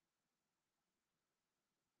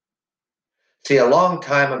 See, a long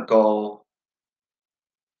time ago,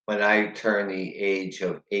 when I turned the age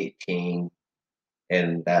of 18,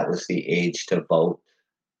 and that was the age to vote,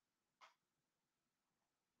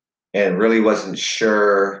 and really wasn't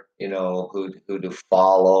sure, who to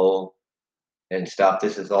follow and stuff.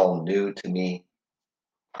 This is all new to me,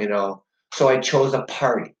 you know. So I chose a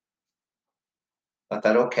party. I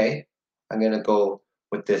thought, okay, I'm going to go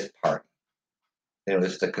with this party. It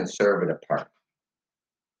was the Conservative Party.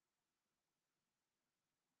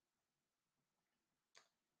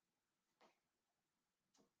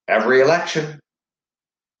 Every election,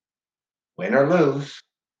 win or lose,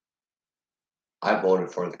 I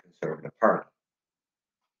voted for the Conservative Party.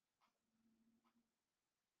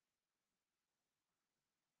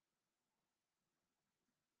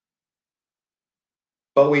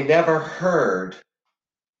 But we never heard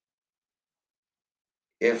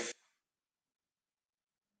if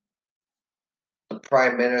the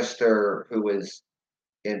prime minister who was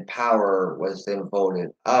in power was then voted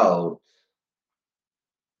out.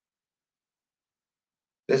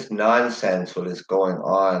 This nonsense, what is going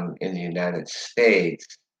on in the United States,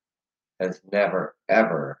 has never,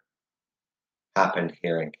 ever happened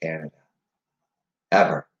here in Canada.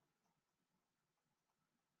 Ever.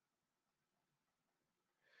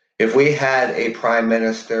 If we had a prime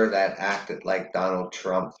minister that acted like Donald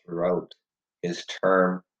Trump throughout his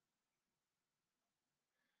term,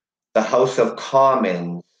 the House of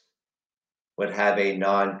Commons would have a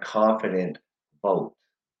non-confident vote.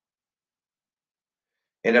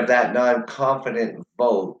 And if that non-confident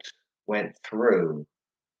vote went through,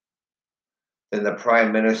 then the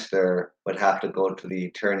prime minister would have to go to the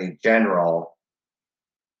attorney general,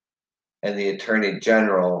 and the attorney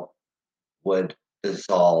general would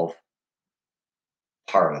dissolve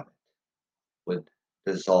parliament, would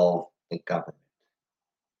dissolve the government,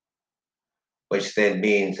 which then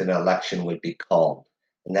means an election would be called.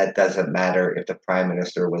 And that doesn't matter if the prime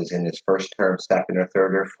minister was in his first term, second, or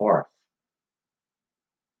third, or fourth.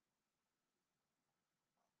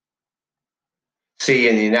 See,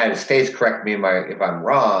 in the United States, correct me if I'm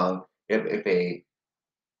wrong, if a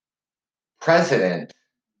president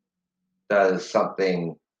does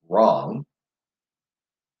something wrong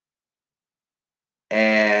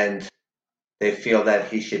and they feel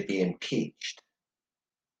that he should be impeached,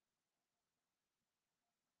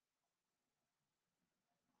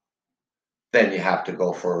 then you have to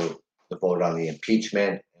go for the vote on the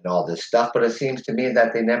impeachment and all this stuff. But it seems to me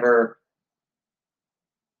that they never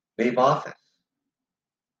leave office.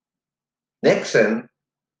 Nixon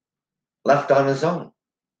left on his own.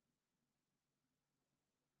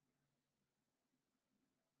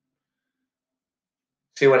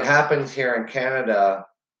 See what happens here in Canada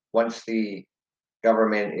once the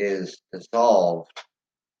government is dissolved,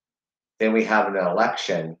 then we have an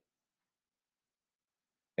election.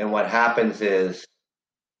 And what happens is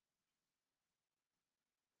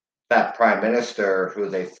that prime minister who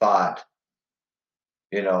they thought,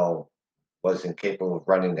 you know, was incapable of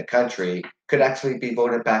running the country could actually be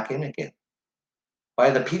voted back in again by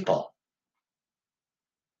the people.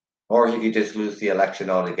 Or he could just lose the election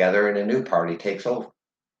altogether and a new party takes over.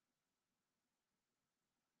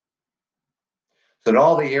 So in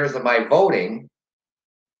all the years of my voting,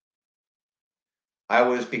 I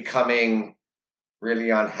was becoming really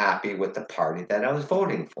unhappy with the party that I was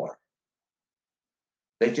voting for.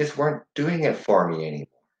 They just weren't doing it for me anymore.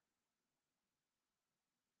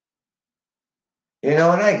 You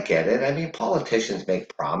know, and I get it. I mean, politicians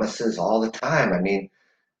make promises all the time. I mean,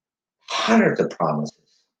 hundreds of promises.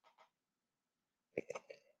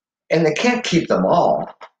 And they can't keep them all.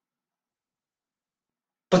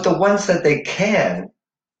 But the ones that they can,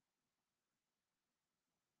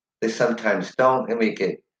 they sometimes don't, and we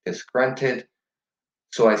get disgruntled.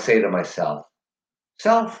 So I say to myself,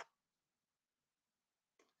 self,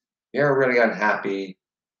 you're really unhappy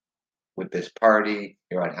with this party,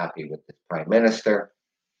 you're unhappy with this prime minister.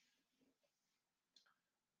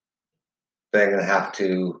 They're going to have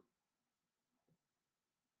to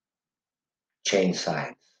change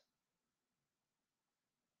sides.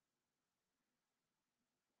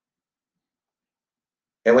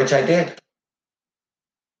 And which I did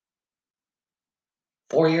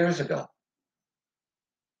 4 years ago.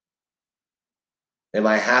 Am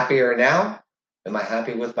I happier now? Am I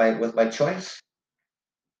happy with my choice?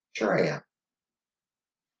 Sure I am.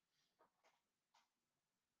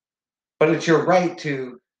 But it's your right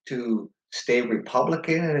to stay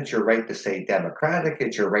Republican, and it's your right to stay Democratic.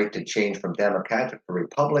 It's your right to change from Democratic to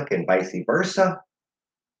Republican, vice versa.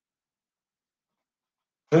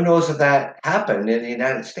 Who knows if that happened in the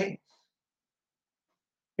United States?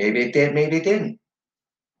 Maybe it did, maybe it didn't.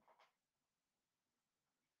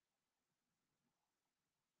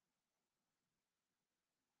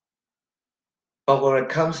 But when it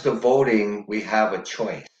comes to voting, we have a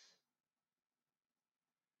choice.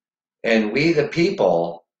 And we, the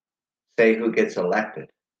people, say who gets elected.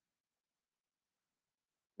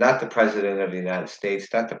 Not the President of the United States,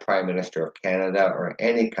 not the Prime Minister of Canada or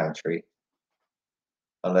any country,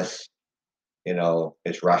 unless,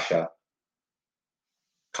 it's Russia,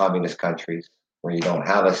 communist countries where you don't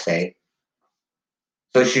have a say.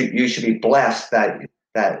 So you should be blessed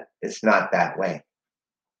that it's not that way.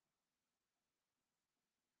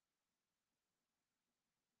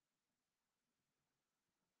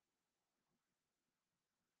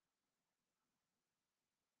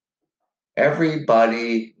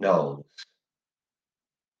 Everybody knows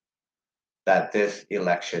that this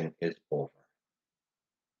election is over.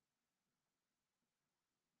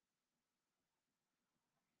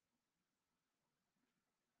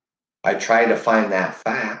 I tried to find that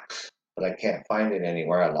fax, but I can't find it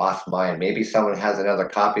anywhere. I lost mine. Maybe someone has another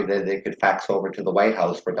copy that they could fax over to the White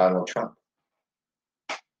House for Donald Trump.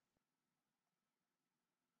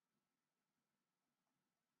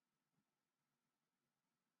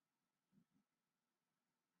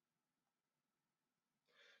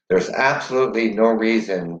 There's absolutely no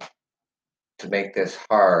reason to make this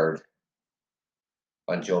hard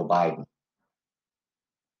on Joe Biden.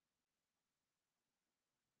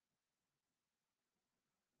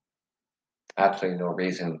 Absolutely no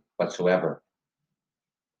reason whatsoever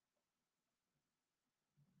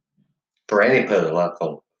for any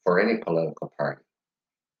political party.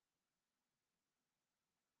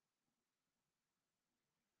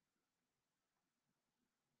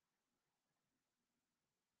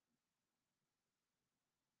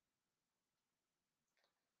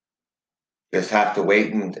 Just have to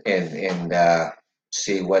wait and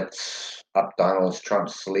see what's up Donald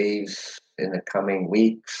Trump's sleeves in the coming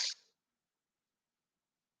weeks,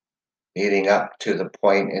 leading up to the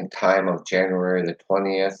point in time of January the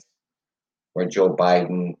 20th, where Joe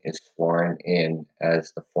Biden is sworn in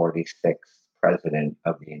as the 46th president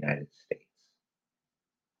of the United States.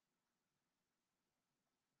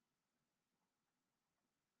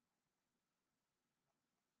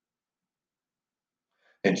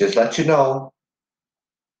 And just let you know,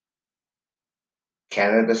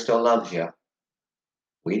 Canada still loves you.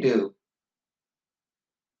 We do.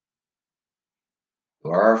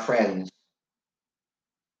 You are our friends.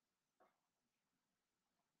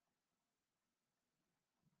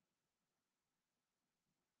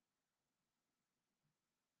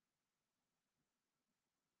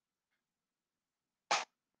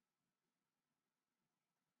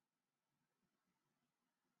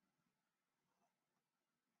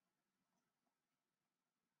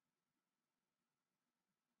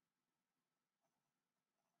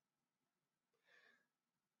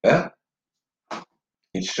 Yeah,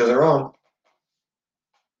 each to their own.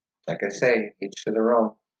 Like I say, each to their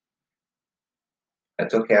own.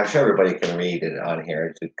 That's okay. I'm sure everybody can read it on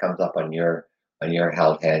here. It comes up on your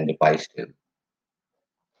held hand device too.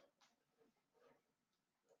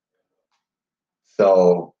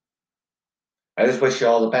 So I just wish you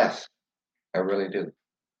all the best. I really do.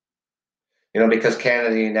 Because Canada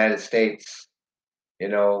and the United States, you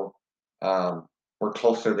know, we're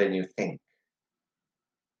closer than you think.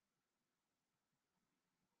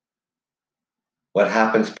 What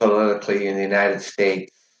happens politically in the United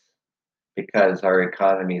States, because our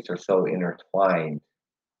economies are so intertwined,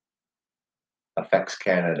 affects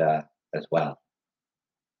Canada as well.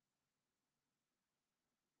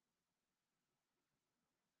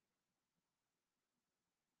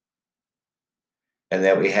 And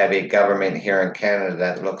that we have a government here in Canada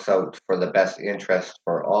that looks out for the best interest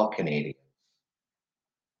for all Canadians.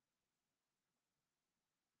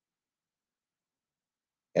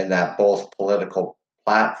 And that both political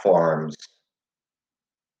platforms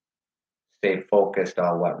stay focused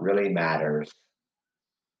on what really matters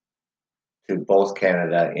to both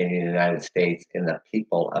Canada and the United States and the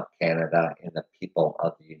people of Canada and the people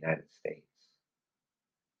of the United States.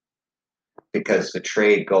 Because the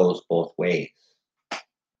trade goes both ways.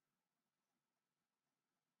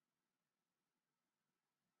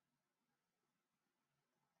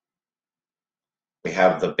 We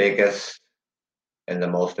have the biggest and the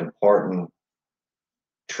most important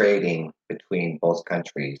trading between both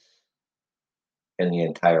countries in the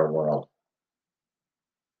entire world.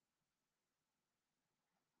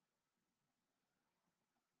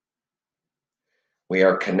 We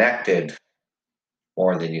are connected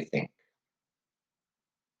more than you think.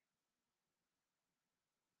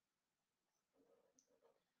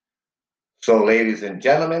 So, ladies and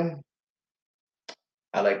gentlemen,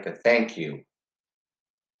 I'd like to thank you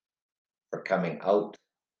for coming out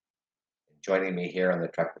and joining me here on the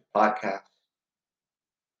Truckers Podcast.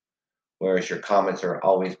 Whereas your comments are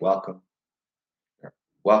always welcome. You're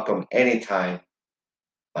welcome anytime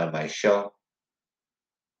on my show,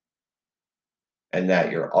 and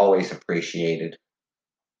that you're always appreciated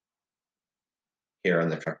here on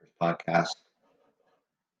the Truckers Podcast.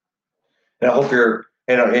 And I hope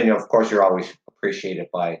and of course, you're always appreciated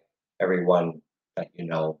by everyone that you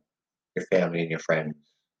know, your family and your friends.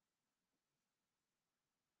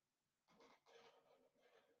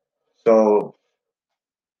 So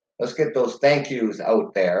let's get those thank yous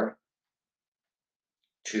out there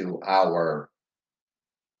to how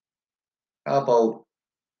about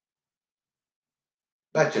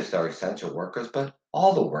not just our essential workers, but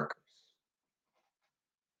all the workers.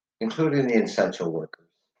 including the essential workers,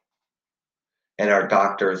 and our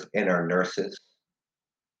doctors and our nurses,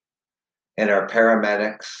 and our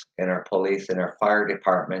paramedics, and our police, and our fire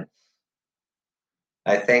departments.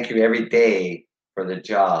 I thank you every day for the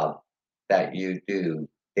job that you do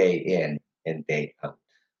day in and day out.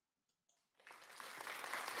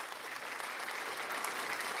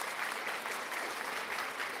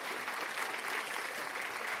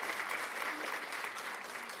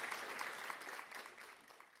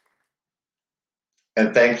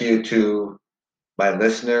 And thank you to my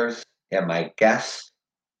listeners and my guests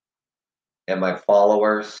and my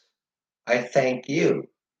followers. I thank you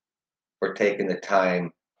for taking the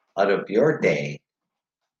time out of your day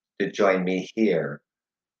to join me here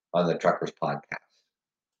on the Truckers Podcast.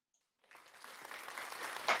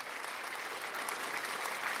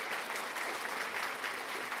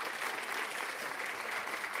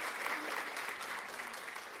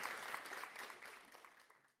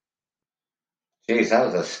 Geez, that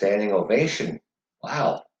was a standing ovation.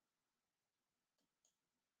 Wow.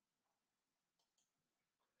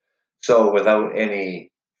 So without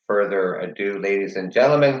any further ado, ladies and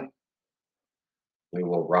gentlemen, we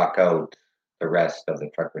will rock out the rest of the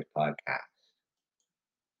Truckers Podcast.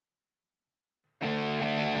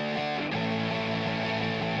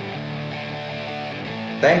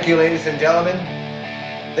 Thank you, ladies and gentlemen.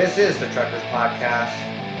 This is the Truckers Podcast.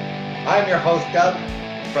 I'm your host, Doug,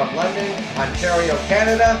 from London, Ontario,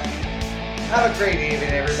 Canada. Have a great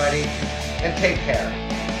evening, everybody, and take care.